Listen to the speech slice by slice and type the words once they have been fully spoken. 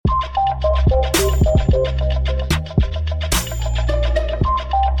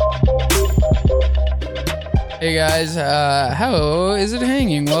Hey guys, how is it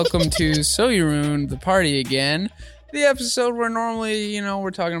hanging? Welcome to So You Ruined the Party again. The episode where normally, we're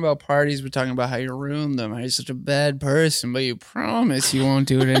talking about parties, we're talking about how you ruined them, how you're such a bad person, but you promise you won't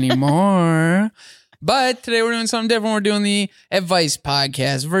do it anymore. But today we're doing something different. We're doing the Advice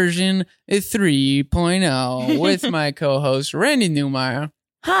Podcast version 3.0 with my co-host, Randy Newmeyer.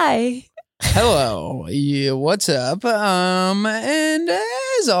 Hi. Hello. Yeah, what's up? And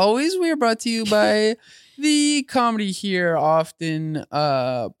as always, we are brought to you by the Comedy Here Often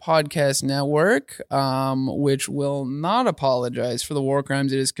podcast network, which will not apologize for the war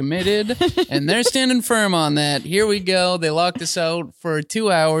crimes it has committed. And they're standing firm on that. Here we go. They locked us out for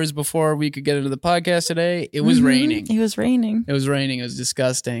 2 hours before we could get into the podcast today. It was raining. It was raining. It was raining. It was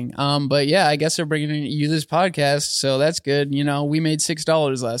disgusting. But yeah, I guess they're bringing you this podcast, so that's good. We made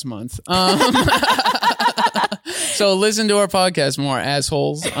 $6 last month. So listen to our podcast more,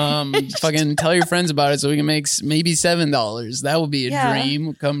 assholes. Fucking tell your friends about it so we can make maybe $7. That would be a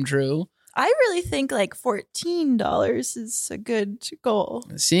dream come true. I really think like $14 is a good goal.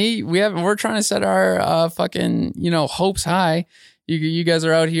 See, we're trying to set our fucking hopes high. You guys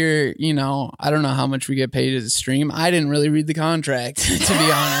are out here. I don't know how much we get paid as a stream. I didn't really read the contract to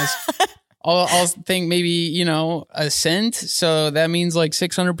be honest. I'll think maybe, a cent. So that means like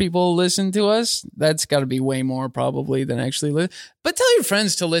 600 people listen to us. That's got to be way more probably than actually listen. But tell your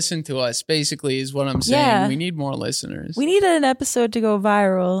friends to listen to us, basically, is what I'm saying. Yeah. We need more listeners. We need an episode to go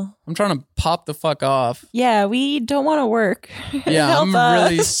viral. I'm trying to pop the fuck off. Yeah, we don't want to work. Yeah, I'm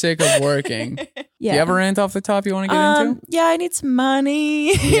really sick of working. Yeah. Do you have a rant off the top you want to get into? Yeah, I need some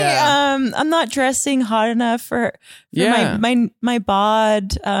money. Yeah. I'm not dressing hot enough for my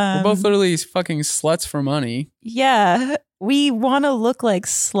bod. We're both literally fucking sluts for money. Yeah, we want to look like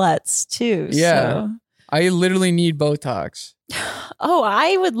sluts too. Yeah. So. I literally need Botox. Oh,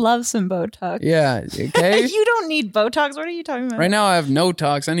 I would love some Botox. Yeah, okay? You don't need Botox. What are you talking about? Right now I have no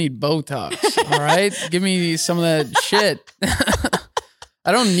tox. I need Botox. All right? Give me some of that shit.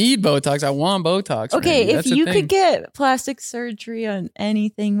 I don't need Botox. I want Botox. Okay, Randy. if you could get plastic surgery on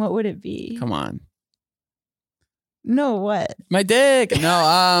anything, what would it be? Come on. No, what? My dick.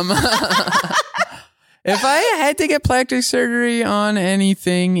 No, if I had to get plastic surgery on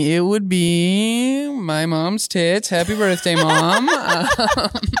anything, it would be my mom's tits. Happy birthday, Mom.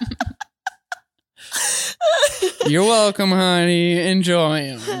 You're welcome, honey.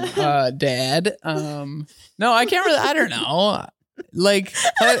 Enjoy them, Dad. No, I can't really. I don't know. Like,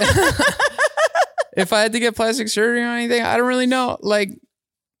 if I had to get plastic surgery on anything, I don't really know. Like,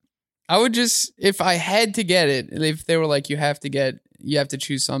 I would just, if I had to get it, if they were like, you have to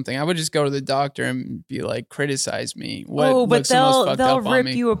choose something, I would just go to the doctor and be like, criticize me. But they'll rip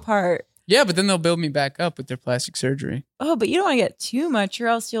you apart. Yeah, but then they'll build me back up with their plastic surgery. Oh, but you don't want to get too much or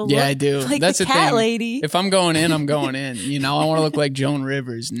else you'll look I do. like That's the cat lady. If I'm going in, I'm going in. I want to look like Joan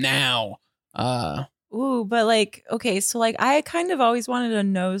Rivers now. Ooh, but like, okay, so like I kind of always wanted a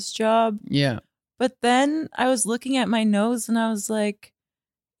nose job. Yeah. But then I was looking at my nose and I was like,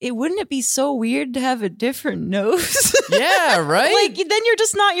 wouldn't it be so weird to have a different nose? Yeah, right? Like, then you're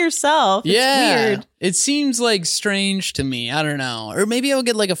just not yourself. It's weird. It seems like strange to me. I don't know. Or maybe I'll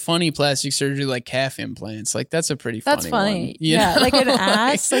get like a funny plastic surgery like calf implants. Like that's a pretty funny That's funny. One, yeah, like an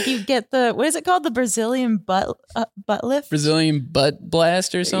ass. Like you get what is it called? The Brazilian butt lift? Brazilian butt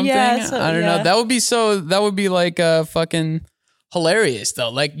blast or something? Yeah, I don't know. That would be like fucking hilarious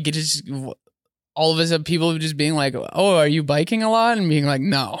though. Like all of a sudden people just being like, oh, are you biking a lot? And being like,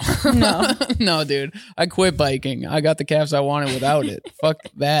 no. No, dude. I quit biking. I got the calves I wanted without it. Fuck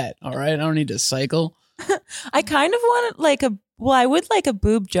that. All right. I don't need to cycle. I kind of want I would like a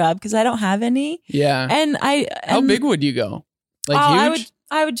boob job because I don't have any. Yeah. And how big would you go? Like huge?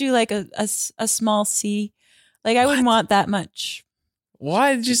 I would do like a small C. Like I wouldn't want that much.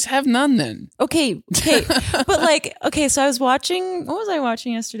 Why just have none then? Okay. But like, okay, so what was I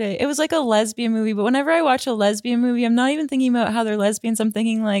watching yesterday? It was like a lesbian movie, but whenever I watch a lesbian movie, I'm not even thinking about how they're lesbians. I'm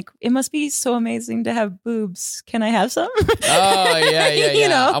thinking like, it must be so amazing to have boobs. Can I have some? Oh,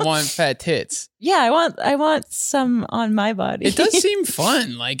 yeah. I want fat tits. Yeah, I want some on my body. It does seem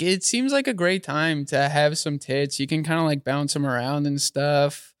fun. Like, it seems like a great time to have some tits. You can kind of like bounce them around and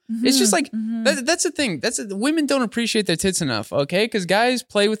stuff. It's just like, that's the thing. Women don't appreciate their tits enough, okay? Because guys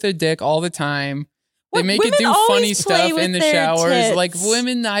play with their dick all the time. They make it do funny stuff in the showers. Tits. Like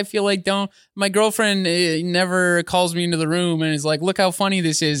women, I feel like don't. My girlfriend never calls me into the room and is like, look how funny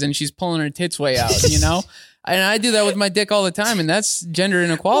this is. And she's pulling her tits way out, And I do that with my dick all the time. And that's gender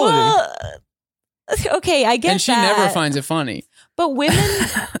inequality. Well, okay, I get that. And she never finds it funny. But women,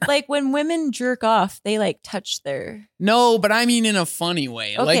 like when women jerk off, they like touch their. No, but I mean in a funny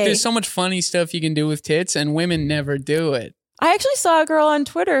way. Like Okay. there's so much funny stuff you can do with tits, and women never do it. I actually saw a girl on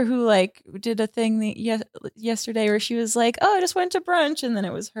Twitter who like did a thing yesterday where she was like, "Oh, I just went to brunch," and then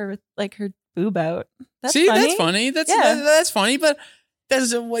it was her with like her boob out. That's See, funny. that's funny. That's Yeah. that's funny, but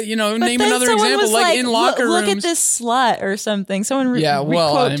that's what But name then another someone example. was Like in locker look rooms. at this slut or something. Someone Yeah,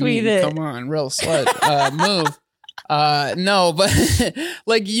 well, quote I tweeted mean, it. come on, real slut move. No, but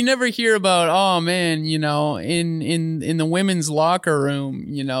like you never hear about, oh man, in the women's locker room,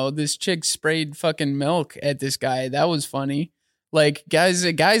 this chick sprayed fucking milk at this guy. That was funny. Like guys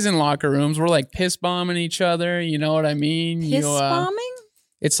in locker rooms were like piss bombing each other. You know what I mean? Piss bombing?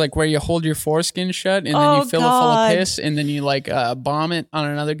 It's like where you hold your foreskin shut and then Oh, you fill it full God. of piss and then you like bomb it on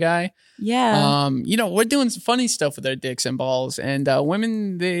another guy. Yeah. We're doing some funny stuff with our dicks and balls, and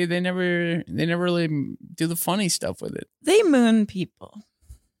women they never really do the funny stuff with it. They moon people.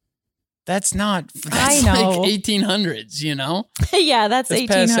 That's I like know. 1800s, Yeah, that's That's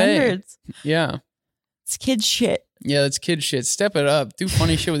 1800s. Yeah. It's kid shit. Yeah, that's kid shit. Step it up. Do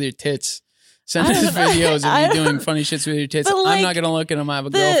funny shit with your tits. Send I us don't know. videos I of you doing don't- funny shits with your tits. But, I'm like, not gonna look at them. I have a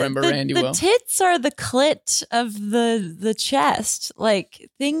girlfriend, but Randy the will. tits are the clit of the chest. Like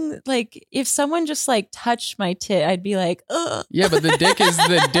if someone just like touched my tit, I'd be like, ugh. Yeah, but the dick is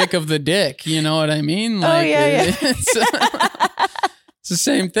the dick of the dick. You know what I mean? Like, yeah. It's, it's the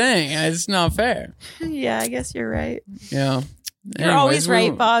same thing. It's not fair. Yeah, I guess you're right. Yeah. You're always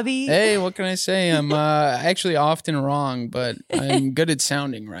right, Bobby. Hey, what can I say? I'm actually often wrong, but I'm good at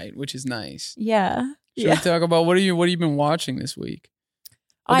sounding right, which is nice. Yeah. Should we talk about what have you been watching this week?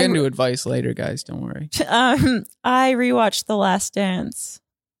 We'll get into advice later, guys. Don't worry. I rewatched The Last Dance.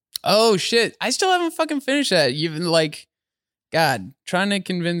 Oh shit! I still haven't fucking finished that. Even like, God, trying to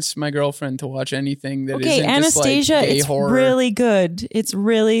convince my girlfriend to watch anything that Okay, isn't Anastasia, just like gay it's horror. really good. It's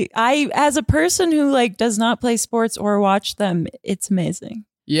really as a person who like does not play sports or watch them, it's amazing.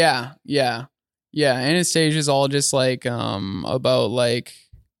 Yeah. Anastasia's all just like about like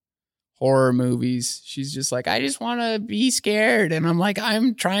horror movies. She's just like, I just want to be scared, and I'm like,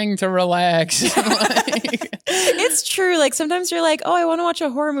 I'm trying to relax. Like, It's true. Like sometimes you're like, oh, I want to watch a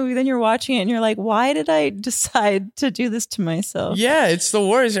horror movie. Then you're watching it and you're like, why did I decide to do this to myself? yeah, it's the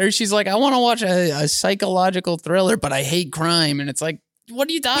worst. Or she's like, I want to watch a psychological thriller, but I hate crime, and it's like, what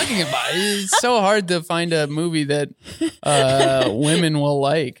are you talking about? It's so hard to find a movie that women will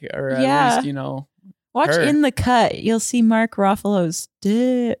like, or at least Watch her. In the Cut. You'll see Mark Ruffalo's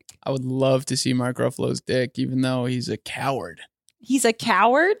dick. I would love to see Mark Ruffalo's dick, even though he's a coward. He's a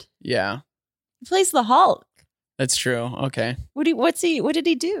coward. Yeah, He plays the Hulk. that's true. Okay. What did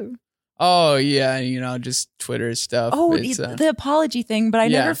he do? Oh yeah, just Twitter stuff. Oh, It's, the apology thing, but I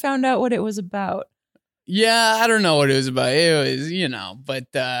yeah. never found out what it was about. yeah, I don't know what it was about. It was, but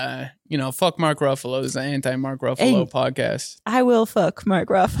fuck Mark Ruffalo is the anti-Mark Ruffalo Hey. podcast. I will fuck Mark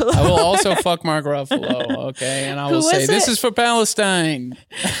Ruffalo. I will also fuck Mark Ruffalo, okay? And I Who will was say, this it? is for Palestine.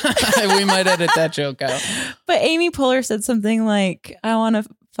 We might edit that joke out. But Amy Poehler said something like, I want to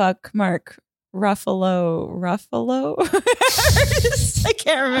fuck Mark Ruffalo. I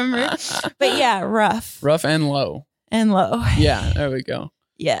can't remember. But yeah, rough Rough and low. and low. Yeah, there we go.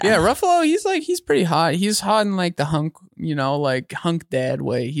 Yeah. Yeah, Ruffalo, he's pretty hot. He's hot in like the hunk, like hunk dad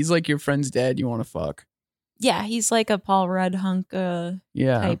way. He's like your friend's dad you want to fuck. Yeah, he's like a Paul Rudd hunk.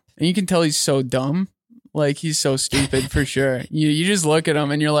 Yeah. Type. And you can tell he's so dumb. Like he's so stupid for sure. You just look at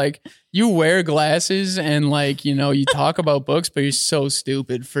him and you're like, you wear glasses and like, you talk about books, but you're so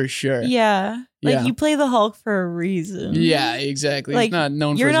stupid for sure. Yeah. Like Yeah. you play the Hulk for a reason. Yeah, exactly. Like He's not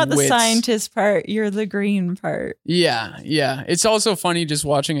known you're for his not the wits. scientist part, you're the green part. Yeah. It's also funny just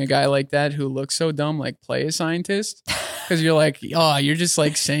watching a guy like that who looks so dumb, like play a scientist. Because you're like, oh, you're just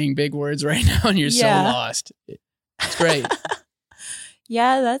like saying big words right now and you're Yeah. so lost. It's great.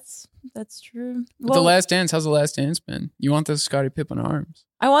 Yeah, that's true. But The Last Dance, how's The Last Dance been? You want the Scottie Pippen arms.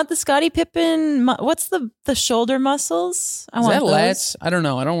 I want the Scottie Pippen. What's the shoulder muscles? I Is want that those. lats? I don't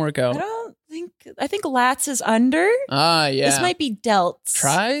know. I don't work out. I think lats is under. Ah, yeah. This might be delts.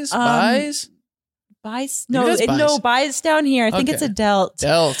 Tries? Um, Buys? Buys? Maybe No, that's buys. no, buys down here. I think it's a Okay. delt.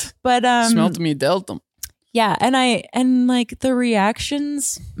 Dealt. But Smelt me, dealt them. yeah, and like the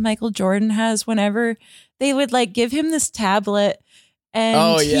reactions Michael Jordan has whenever they would like give him this tablet and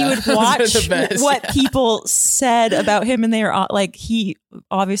Oh, he yeah. would Those are watch the best. what people said about him and they were like he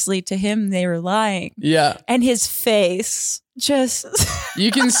obviously to him they were lying. Yeah. And his face just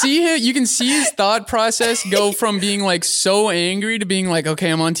You can see him. You can see his thought process go from being like so angry to being like, okay,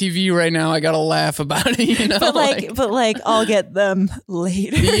 I'm on TV right now. I gotta laugh about it. You know, but like I'll get them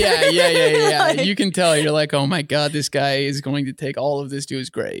later. Yeah. Like- You can tell. You're like, oh my god, this guy is going to take all of this to his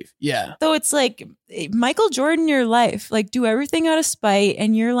grave. Yeah. So it's like Michael Jordan, your life. Like do everything out of spite,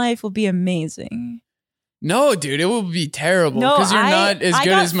 and your life will be amazing. No, dude, it will be terrible No, because you're not as I good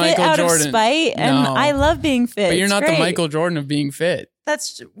got as fit Michael out Jordan. Of spite, and No. I love being fit. But you're It's not great. the Michael Jordan of being fit.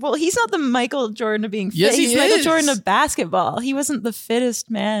 He's not the Michael Jordan of being fit. Yes, he He's Michael is. Jordan of basketball. He wasn't the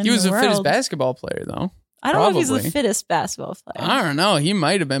fittest man. He was in the the fittest world. basketball player, though. I don't know if he's Probably. the fittest basketball player. I don't know. He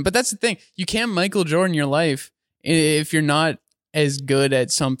might have been, but that's the thing. You can't Michael Jordan your life if you're not as good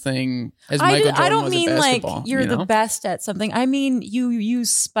at something as Michael Jordan I don't was mean at like basketball. you're you know? the best at something. I mean you use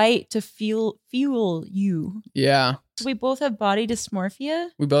spite to fuel you. Yeah, So we both have body dysmorphia.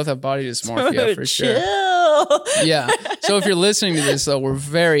 we both have body dysmorphia for sure. Chill. Yeah. So if you're listening to this, though, we're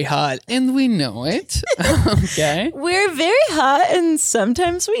very hot, and we know it. Okay. We're very hot, and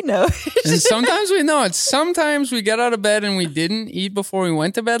sometimes we know it. And sometimes we know it. Sometimes we get out of bed and we didn't eat before we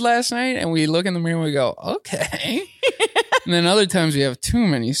went to bed last night, and we look in the mirror and we go, okay. And then other times we have too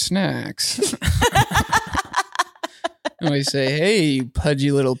many snacks. And we say, hey, you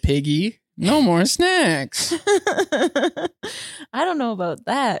pudgy little piggy, no more snacks. I don't know about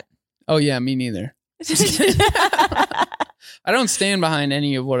that. Oh, yeah, me neither. I don't stand behind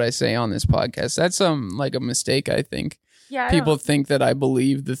any of what I say on this podcast. That's like a mistake, I think. Yeah, People think that I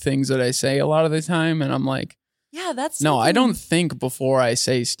believe the things that I say a lot of the time, and I'm like, yeah, that's no, I something- don't think before I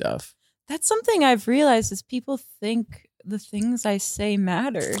say stuff. That's something I've realized is people think the things I say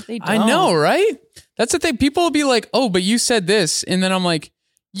matter. They don't. I know, right? That's the thing. People will be like, oh, but you said this. And then I'm like,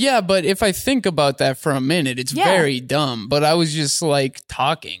 yeah, but if I think about that for a minute, it's Yeah. very dumb. But I was just like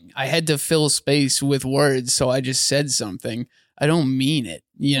talking. I had to fill space with words. So I just said something. I don't mean it,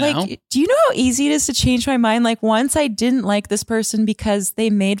 you know? Like, do you know how easy it is to change my mind? Like, once I didn't like this person because they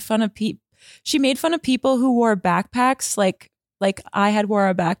made fun of people. She made fun of people who wore backpacks. Like I had wore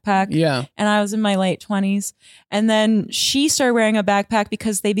a backpack. Yeah. And I was in my late 20s. And then she started wearing a backpack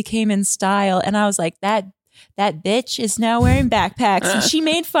because they became in style. And I was like, that bitch is now wearing backpacks. And she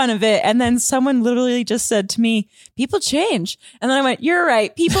made fun of it. And then someone literally just said to me, people change. And then I went, you're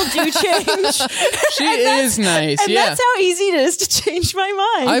right. People do change. She is nice. And Yeah. that's how easy it is to change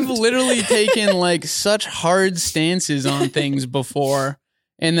my mind. I've literally taken like such hard stances on things before.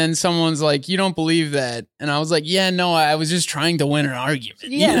 And then someone's like, you don't believe that. And I was like, yeah, no, I was just trying to win an argument.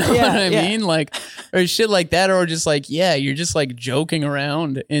 Yeah, you know yeah, what I yeah. mean? Like, or shit like that. Or just like, yeah, you're just like joking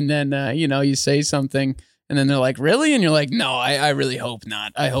around. And then, you say something and then they're like, really? And you're like, no, I really hope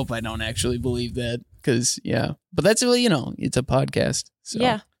not. I hope I don't actually believe that. Cause yeah, but that's really, it's a podcast. So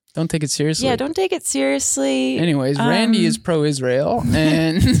Yeah. don't take it seriously. Yeah, don't take it seriously. Anyways, Randy is pro-Israel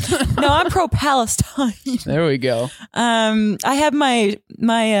and No, I'm pro Palestine. there we go. I had my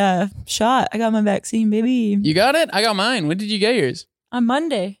shot. I got my vaccine, baby, You got it? I got mine. When did you get yours? on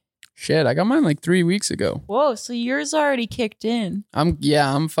Monday. Shit, I got mine like 3 weeks ago. Whoa, so yours already kicked in.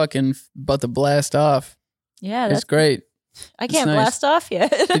 I'm fucking about to blast off. Yeah, It's that's great. I can't nice. blast off yet.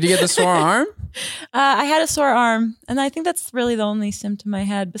 Did you get the sore arm? I had a sore arm, and I think that's really the only symptom I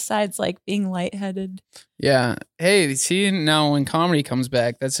had besides like being lightheaded. Yeah. Hey, see, now when comedy comes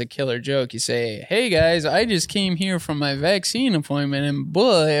back, that's a killer joke. You say, hey guys, I just came here from my vaccine appointment and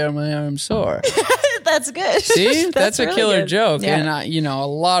boy, are my arms sore. That's good. See, that's a really killer good. joke. Yeah. And, a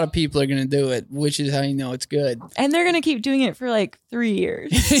lot of people are going to do it, which is how you know it's good. And they're gonna keep doing it for like 3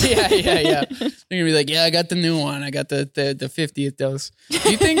 years. yeah. They're gonna be like, yeah, I got the new one. I got the 50th dose. Do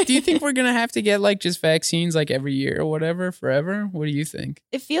you think we're gonna have to get like just vaccines like every year or whatever forever? What do you think?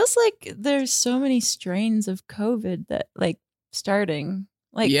 It feels like there's so many strains of COVID that like starting.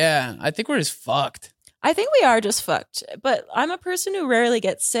 Like, Yeah, I think we're just fucked. I think we are just fucked. But I'm a person who rarely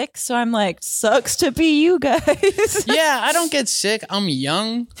gets sick, so I'm like, sucks to be you guys. Yeah, I don't get sick. I'm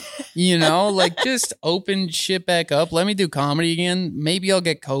young, like just open shit back up. Let me do comedy again. Maybe I'll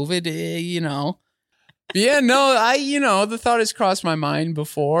get COVID, Yeah, no, the thought has crossed my mind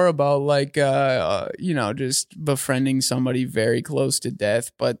before about like, just befriending somebody very close to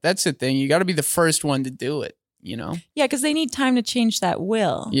death. But that's the thing. You got to be the first one to do it, Yeah, because they need time to change that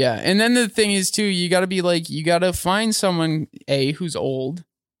will. Yeah. And then the thing is, too, you got to be like, you got to find someone, who's old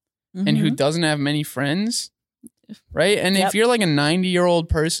and who Mhm. doesn't have many friends. Right. And Yep. if you're like a 90-year-old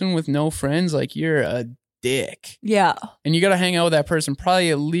person with no friends, like you're a dick. Yeah. And you got to hang out with that person probably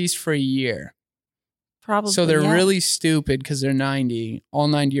at least for a year. Probably. So they're yeah. really stupid because they're 90. All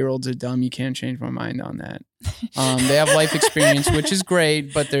 90-year-olds are dumb. You can't change my mind on that. They have life experience, which is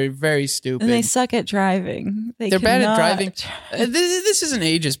great, but they're very stupid. And they suck at driving. They're bad at driving. This is an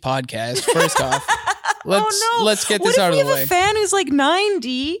ageist podcast. First off, let's get this out of the way. We have a fan who's like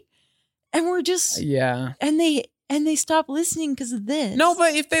 90, and we're just and they stop listening because of this. No,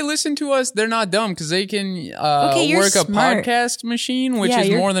 but if they listen to us, they're not dumb because they can smart. work a podcast machine, which is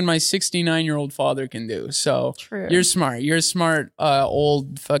more than my 69-year-old father can do. So True. You're smart. You're a smart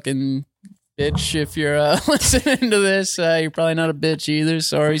old fucking bitch. If you're listening to this, you're probably not a bitch either.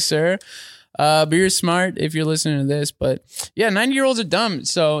 Sorry, sir. But you're smart if you're listening to this. But yeah, 90-year-olds are dumb.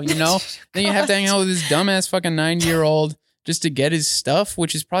 So, then you have to hang out with this dumbass fucking 90-year-old just to get his stuff,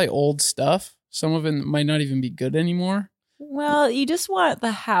 which is probably old stuff. Some of it might not even be good anymore. Well, you just want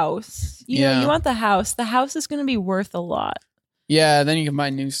the house. You know, you want the house. The house is going to be worth a lot. Yeah, then you can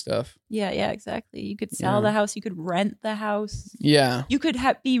buy new stuff. Yeah, exactly. You could sell the house. You could rent the house. Yeah. You could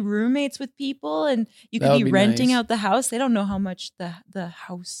be roommates with people, and you could be renting out the house. They don't know how much the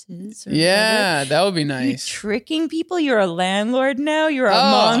house is. Or whatever. That would be nice. You tricking people. You're a landlord now. You're a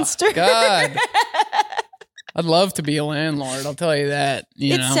monster. God. I'd love to be a landlord. I'll tell you that.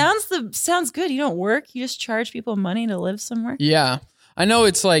 Sounds good. You don't work. You just charge people money to live somewhere. Yeah. I know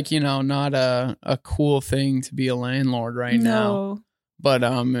it's like, not a cool thing to be a landlord right now. But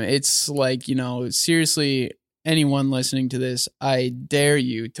it's like, seriously, anyone listening to this, I dare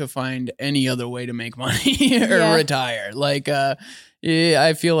you to find any other way to make money or retire. Like,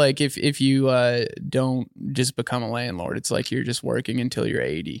 I feel like if you don't just become a landlord, it's like you're just working until you're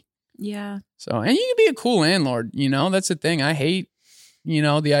 80. Yeah. So, and you can be a cool landlord, that's the thing. I hate,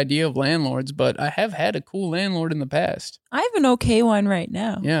 the idea of landlords, but I have had a cool landlord in the past. I have an okay one right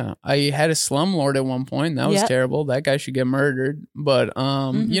now. Yeah. I had a slumlord at one point. And that was terrible. That guy should get murdered. But,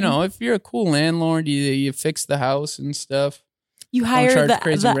 if you're a cool landlord, you fix the house and stuff. You hire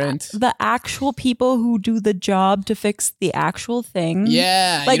the actual people who do the job to fix the actual thing.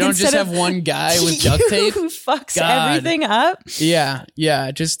 Yeah, like you don't just have one guy with duct tape who fucks everything up.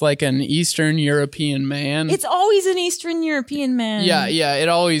 Yeah, just like an Eastern European man. It's always an Eastern European man. Yeah, it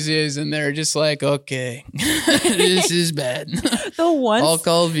always is, and they're just like, okay, this is bad. I'll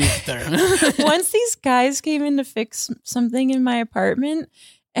call Victor. Once these guys came in to fix something in my apartment,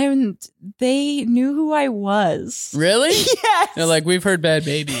 and they knew who I was. Really? Yes. They're like, we've heard Bad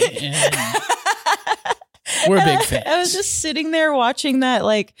Baby. And we're big fans. I was just sitting there watching that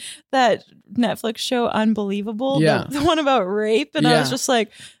Netflix show Unbelievable. Yeah. The one about rape. And I was just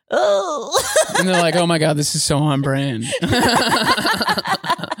like, oh. And they're like, oh my God, this is so on brand.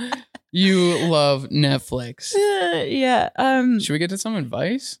 You love Netflix. Yeah. Should we get to some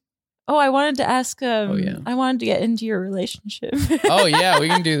advice? Oh, I wanted to ask. I wanted to get into your relationship. Oh yeah, we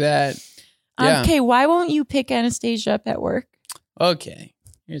can do that. Yeah. Okay, why won't you pick Anastasia up at work? Okay,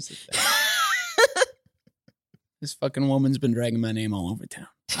 here's the thing. This fucking woman's been dragging my name all over town.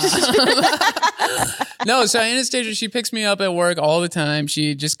 No, so Anastasia, she picks me up at work all the time.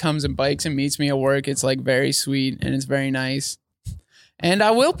 She just comes and bikes and meets me at work. It's like very sweet and it's very nice. And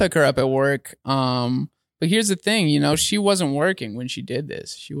I will pick her up at work. But here's the thing, she wasn't working when she did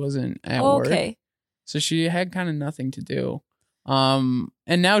this. She wasn't at work. So she had kind of nothing to do. And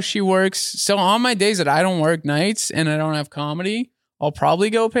now she works. So on my days that I don't work nights and I don't have comedy, I'll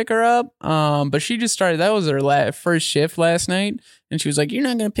probably go pick her up. But she just started, that was her first shift last night. And she was like, you're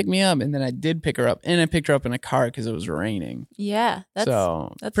not going to pick me up. And then I did pick her up. And I picked her up in a car because it was raining. Yeah. That's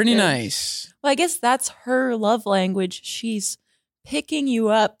pretty good. Nice. Well, I guess that's her love language. She's picking you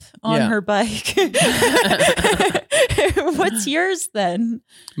up on her bike. What's yours then?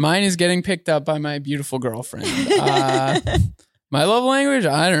 Mine is getting picked up by my beautiful girlfriend. My love language?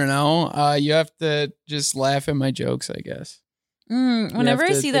 I don't know. You have to just laugh at my jokes, I guess. Whenever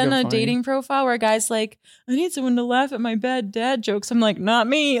I see that in a dating profile where a guy's like, I need someone to laugh at my bad dad jokes, I'm like, not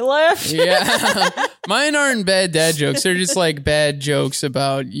me, laugh. Yeah. Mine aren't bad dad jokes. They're just like bad jokes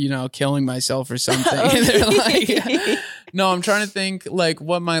about, killing myself or something. They're like, no, I'm trying to think like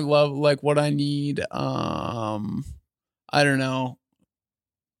what my love, like what I need. I don't know.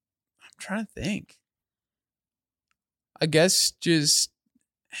 I'm trying to think. I guess just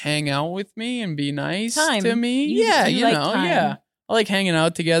hang out with me and be nice to me. You like time. Yeah. I like hanging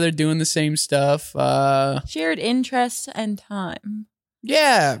out together, doing the same stuff. Shared interests and time.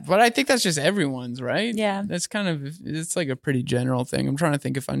 Yeah, but I think that's just everyone's, right? Yeah. That's it's like a pretty general thing. I'm trying to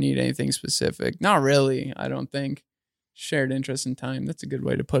think if I need anything specific. Not really, I don't think. Shared interest and time. That's a good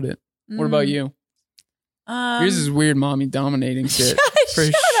way to put it. What about you? Yours is weird mommy dominating shit. For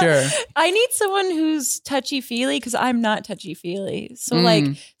sure. I need someone who's touchy-feely because I'm not touchy-feely. So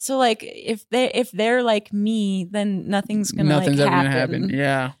like if they're like me, then nothing's gonna ever happen. gonna happen.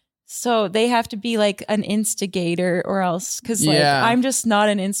 Yeah. So they have to be like an instigator or else because like I'm just not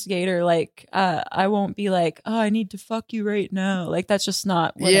an instigator. Like I won't be like, oh, I need to fuck you right now. Like that's just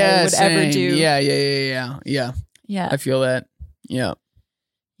not what I would ever do. Yeah. I feel that. Yeah.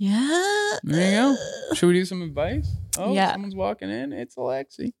 Yeah. There you go. Should we do some advice? Oh, someone's walking in. It's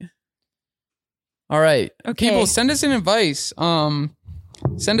Alexi. All right. Okay. People, send us an advice.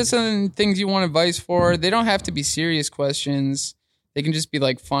 Send us some things you want advice for. They don't have to be serious questions. They can just be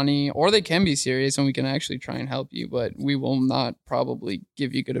like funny, or they can be serious and we can actually try and help you, but we will not probably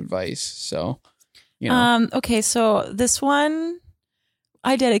give you good advice. So, you know. Okay, so this one,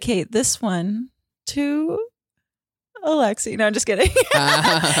 I dedicate this one to Alexi. No, I'm just kidding.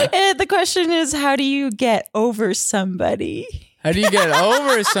 And the question is, how do you get over somebody? How do you get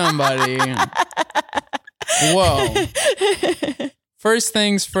over somebody? Whoa. First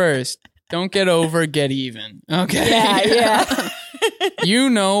things first. Don't get over, get even. Okay. Yeah.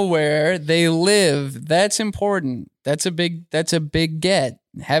 You know where they live. That's important. That's a big get.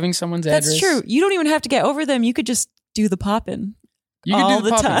 Having someone's address. That's true. You don't even have to get over them. You could just do the poppin'. You can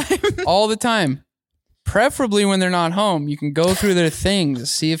do the time. All the time. Preferably when they're not home. You can go through their things,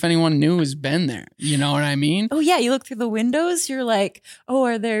 see if anyone new has been there. You know what I mean? Oh, yeah. You look through the windows. You're like, oh,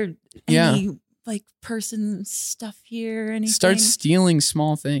 are there any like person stuff here or anything? Start stealing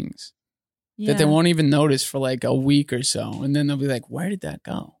small things that they won't even notice for like a week or so. And then they'll be like, where did that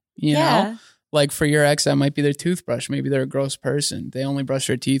go? You know? Like for your ex, that might be their toothbrush. Maybe they're a gross person. They only brush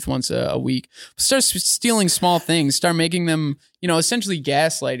their teeth once a week. Start stealing small things. Start making them, essentially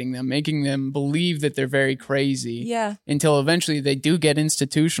gaslighting them, making them believe that they're very crazy. Yeah. Until eventually they do get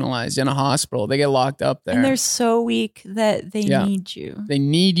institutionalized in a hospital. They get locked up there. And they're so weak that they need you. They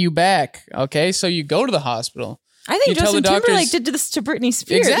need you back. Okay. So you go to the hospital. I think Justin Timberlake did this to Britney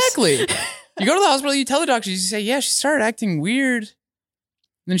Spears. Exactly. You go to the hospital, you tell the doctors, you say, yeah, she started acting weird.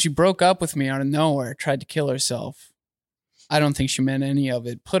 And then she broke up with me out of nowhere, tried to kill herself. I don't think she meant any of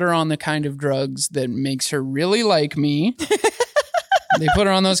it. Put her on the kind of drugs that makes her really like me. They put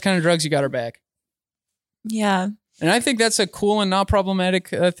her on those kind of drugs, you got her back. Yeah. And I think that's a cool and not problematic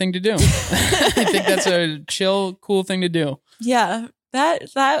thing to do. I think that's a chill, cool thing to do. Yeah.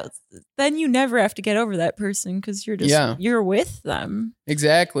 That then you never have to get over that person because you're just you're with them.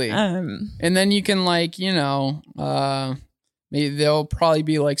 Exactly. And then you can maybe they'll probably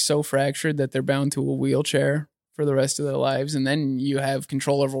be like so fractured that they're bound to a wheelchair for the rest of their lives, and then you have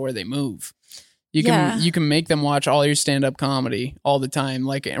control over where they move. You can make them watch all your stand-up comedy all the time.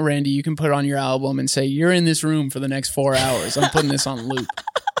 Like Randy, you can put on your album and say, "You're in this room for the next 4 hours. I'm putting this on loop."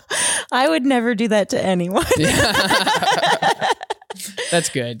 I would never do that to anyone. That's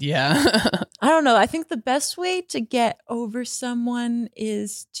good. Yeah. I don't know. I think the best way to get over someone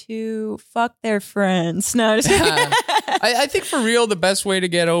is to fuck their friends. No, I'm just kidding. I think for real, the best way to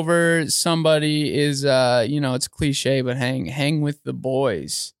get over somebody is, it's cliche, but hang with the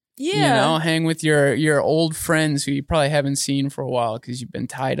boys. Yeah. Hang with your old friends who you probably haven't seen for a while because you've been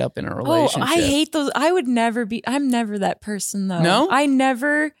tied up in a relationship. Oh, I hate those. I'm never that person though. No? I'm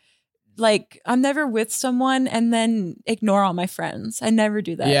never with someone and then ignore all my friends. I never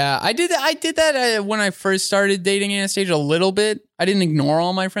do that. Yeah, I did that when I first started dating Anastasia a little bit. I didn't ignore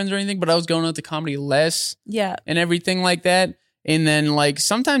all my friends or anything, but I was going out to comedy less. Yeah. And everything like that. And then like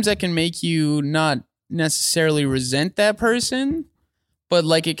sometimes that can make you not necessarily resent that person, but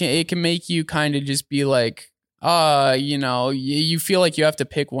like it can make you kind of just be like, you feel like you have to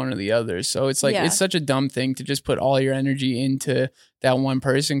pick one or the other. So it's like, it's such a dumb thing to just put all your energy into that one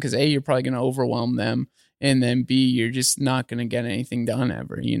person because A, you're probably going to overwhelm them. And then B, you're just not going to get anything done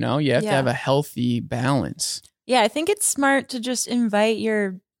ever. You have to have a healthy balance. Yeah, I think it's smart to just invite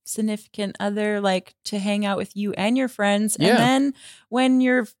your significant other like to hang out with you and your friends. And then when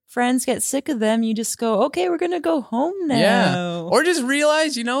your friends get sick of them, you just go, okay, we're going to go home now. Yeah. Or just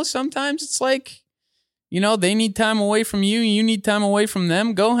realize, sometimes it's like, they need time away from you. You need time away from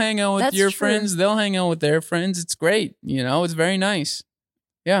them. Go hang out with your friends. They'll hang out with their friends. It's great. It's very nice.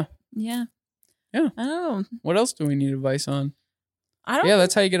 Yeah. Yeah. Yeah. I don't know. What else do we need advice on? Yeah,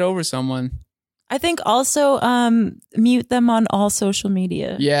 that's how you get over someone. I think also mute them on all social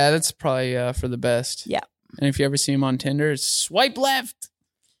media. Yeah, that's probably for the best. Yeah. And if you ever see them on Tinder, swipe left.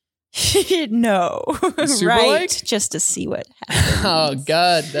 No. Right. Like? Just to see what happens. Oh,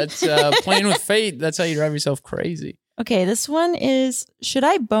 God. That's playing with fate. That's how you drive yourself crazy. Okay, this one is, should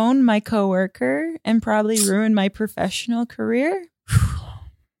I bone my coworker and probably ruin my professional career?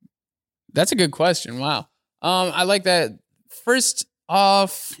 That's a good question. Wow. I like that. First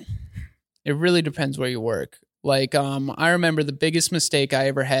off, it really depends where you work. Like, I remember the biggest mistake I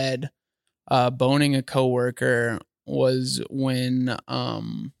ever had boning a coworker was when I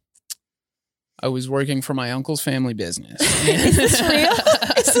was working for my uncle's family business. Is this real?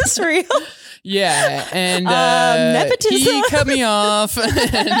 Is this real? Yeah, and nepotism. he cut me off. And,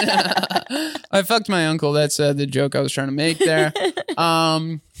 I fucked my uncle. That's the joke I was trying to make there.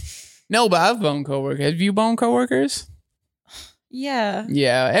 No, but I've boned coworkers. Have you boned coworkers? Yeah.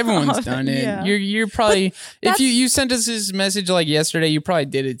 Yeah, everyone's done it. Yeah. You're probably if you sent us this message like yesterday, you probably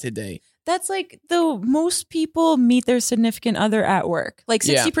did it today. That's like most people meet their significant other at work. Like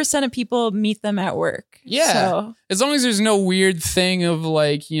 60% of people meet them at work. Yeah. So. As long as there's no weird thing of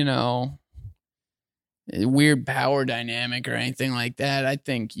like, weird power dynamic or anything like that, I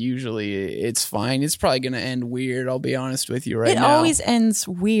think usually it's fine. It's probably going to end weird. I'll be honest with you right now. It always ends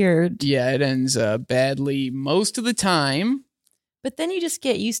weird. Yeah, it ends badly most of the time. But then you just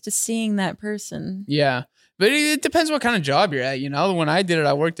get used to seeing that person. Yeah. But it depends what kind of job you're at. When I did it,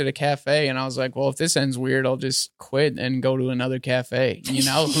 I worked at a cafe and I was like, well, if this ends weird, I'll just quit and go to another cafe.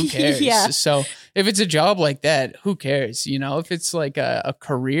 Who cares? Yeah. So if it's a job like that, who cares? If it's like a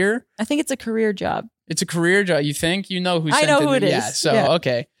career. I think it's a career job. It's a career job. You think? You know who sent I know who it is. Yeah. So,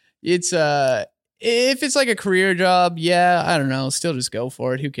 okay. It's if it's like a career job, yeah, I don't know. Still just go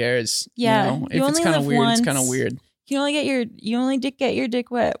for it. Who cares? Yeah. If it's kind of weird, it's kind of weird. You only get your dick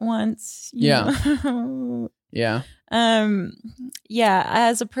wet once. Yeah. Yeah. Yeah. Yeah.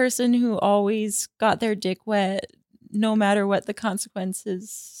 As a person who always got their dick wet, no matter what the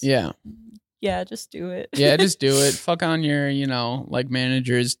consequences. Yeah. Yeah. Just do it. Yeah. Just do it. Fuck on your, like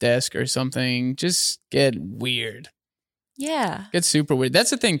manager's desk or something. Just get weird. Yeah. Get super weird. That's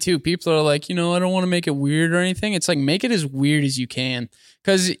the thing too. People are like, I don't want to make it weird or anything. It's like, make it as weird as you can.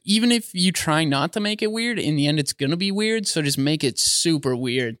 Because even if you try not to make it weird, in the end, it's going to be weird. So just make it super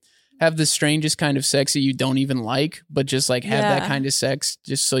weird. Have the strangest kind of sex that you don't even like, but just like have that kind of sex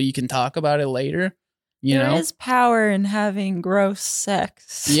just so you can talk about it later. There is power in having gross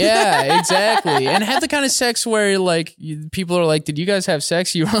sex. Yeah, exactly. And have the kind of sex where like people are like, did you guys have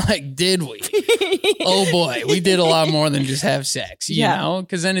sex? You were like, did we? Oh boy, we did a lot more than just have sex, you know?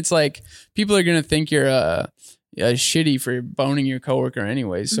 Because then it's like people are going to think you're shitty for boning your coworker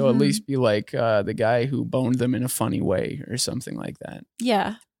anyway. So at least be like the guy who boned them in a funny way or something like that.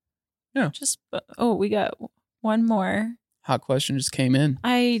 Yeah. Yeah. We got one more. Hot question just came in.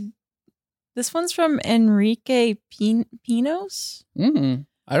 This one's from Enrique Pinos.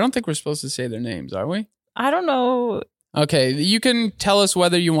 I don't think we're supposed to say their names, are we? I don't know. Okay, you can tell us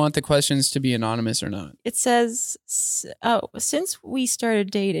whether you want the questions to be anonymous or not. It says, since we started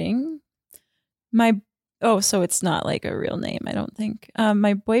dating, so it's not like a real name, I don't think.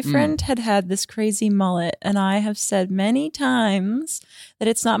 My boyfriend had this crazy mullet, and I have said many times that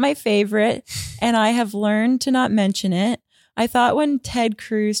it's not my favorite, and I have learned to not mention it. I thought when Ted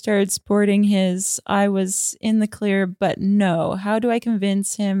Cruz started sporting his, I was in the clear, but no. How do I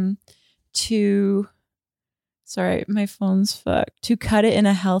convince him to... Sorry, my phone's fucked. To cut it in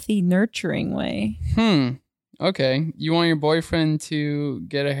a healthy, nurturing way. Okay. You want your boyfriend to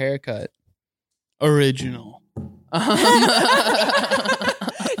get a haircut. Original. Did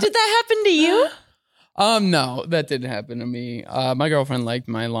that happen to you? No, that didn't happen to me. My girlfriend liked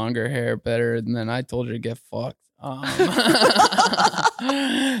my longer hair better, and then I told her to get fucked.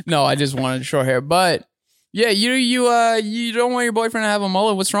 No, I just wanted short hair. But yeah, you don't want your boyfriend to have a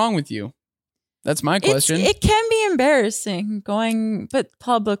mullet. What's wrong with you? That's my question. It can be embarrassing going, but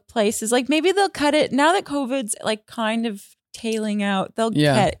public places, like maybe they'll cut it now that COVID's like kind of tailing out. They'll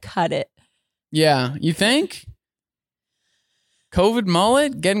cut it. Yeah, you think? COVID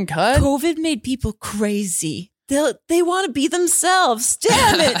mullet getting cut? COVID made people crazy. They want to be themselves.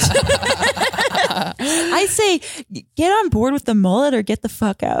 Damn it. I say, get on board with the mullet or get the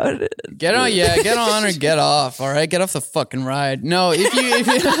fuck out. Get on or get off. All right, get off the fucking ride. No,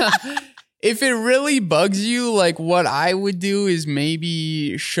 if it really bugs you, like what I would do is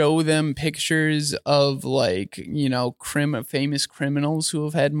maybe show them pictures of like, famous criminals who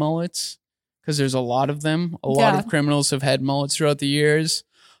have had mullets. Because there's a lot of them. A lot of criminals have had mullets throughout the years.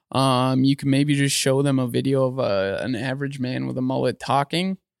 You can maybe just show them a video of an average man with a mullet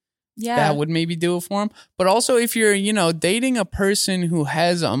talking. Yeah. That would maybe do it for them. But also if you're, dating a person who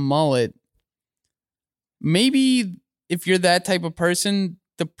has a mullet, maybe if you're that type of person,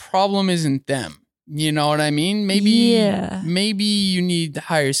 the problem isn't them. You know what I mean? Maybe you need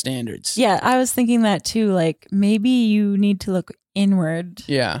higher standards. Yeah, I was thinking that too. Like maybe you need to look inward.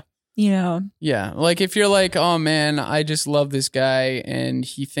 Yeah. Yeah. Like if you're like, oh man, I just love this guy and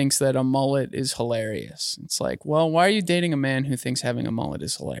he thinks that a mullet is hilarious. It's like, well, why are you dating a man who thinks having a mullet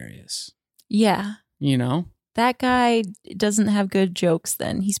is hilarious? Yeah. That guy doesn't have good jokes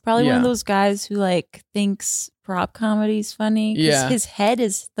then. He's probably one of those guys who like thinks prop comedy is funny. Yeah. His head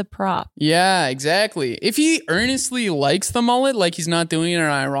is the prop. Yeah, exactly. If he earnestly likes the mullet, like he's not doing it in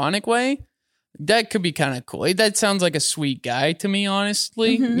an ironic way, that could be kind of cool. That sounds like a sweet guy to me,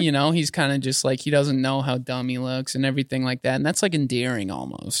 honestly. Mm-hmm. He's kind of just like, he doesn't know how dumb he looks and everything like that. And that's like endearing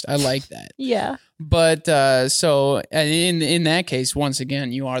almost. I like that. Yeah. But so in that case, once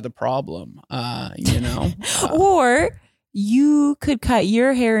again, you are the problem, Or you could cut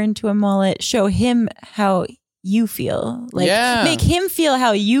your hair into a mullet, show him how you feel, make him feel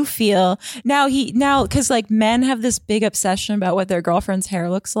how you feel. Now because like men have this big obsession about what their girlfriend's hair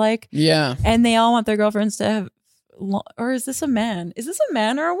looks like. Yeah. And they all want their girlfriends to have, or is this a man? Is this a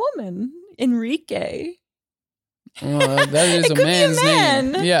man or a woman? Enrique. That is a man's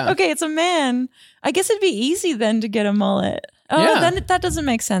name. Yeah. Okay, it's a man. I guess it'd be easy then to get a mullet. Oh, then that doesn't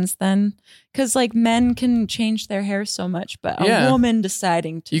make sense then. Because like men can change their hair so much, but a woman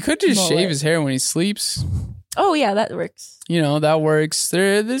deciding to. You could just shave his hair when he sleeps. Oh yeah, that works. That works.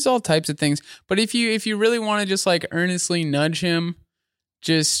 There's all types of things. But if you really want to just like earnestly nudge him,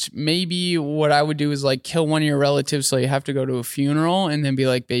 just maybe what I would do is like kill one of your relatives so you have to go to a funeral and then be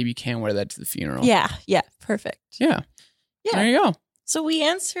like, babe, you can't wear that to the funeral. Yeah, perfect. Yeah. There you go. So we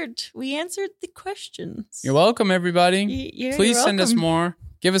answered the questions. You're welcome, everybody. Please send us more.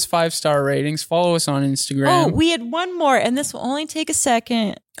 Give us 5-star ratings. Follow us on Instagram. Oh, we had one more, and this will only take a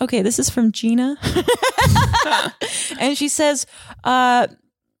second. Okay, this is from Gina. And she says,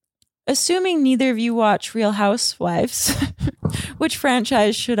 assuming neither of you watch Real Housewives, which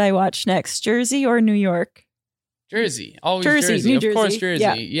franchise should I watch next, Jersey or New York? Jersey. Always Jersey. Of course,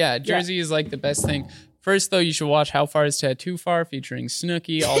 Jersey. Yeah, Jersey is like the best thing. First, though, you should watch How Far Is Tattoo Far featuring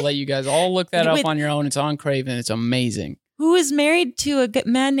Snooki. I'll let you guys all look that up on your own. It's on Craven. It's amazing. Who is married to a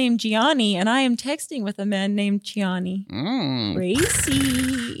man named Gianni, and I am texting with a man named Gianni.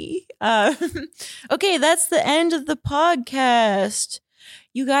 Racy. Okay, that's the end of the podcast.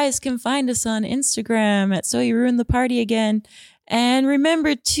 You guys can find us on Instagram at So You Ruined the Party Again. And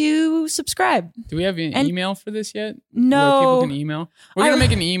remember to subscribe. Do we have an email for this yet? No. Where people can email? We're going to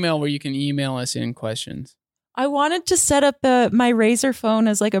make an email where you can email us in questions. I wanted to set up my Razr phone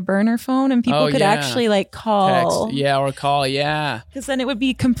as like a burner phone and people could actually like call. Text. Yeah, or call, yeah. Because then it would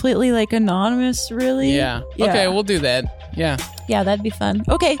be completely like anonymous, really. Yeah. Okay, we'll do that. Yeah. Yeah, that'd be fun.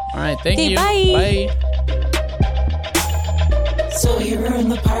 Okay. All right, thank you. Bye. So You Ruined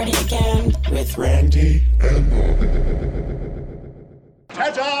the Party Again with Randy and Norman.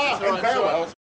 Ta-ta and farewell.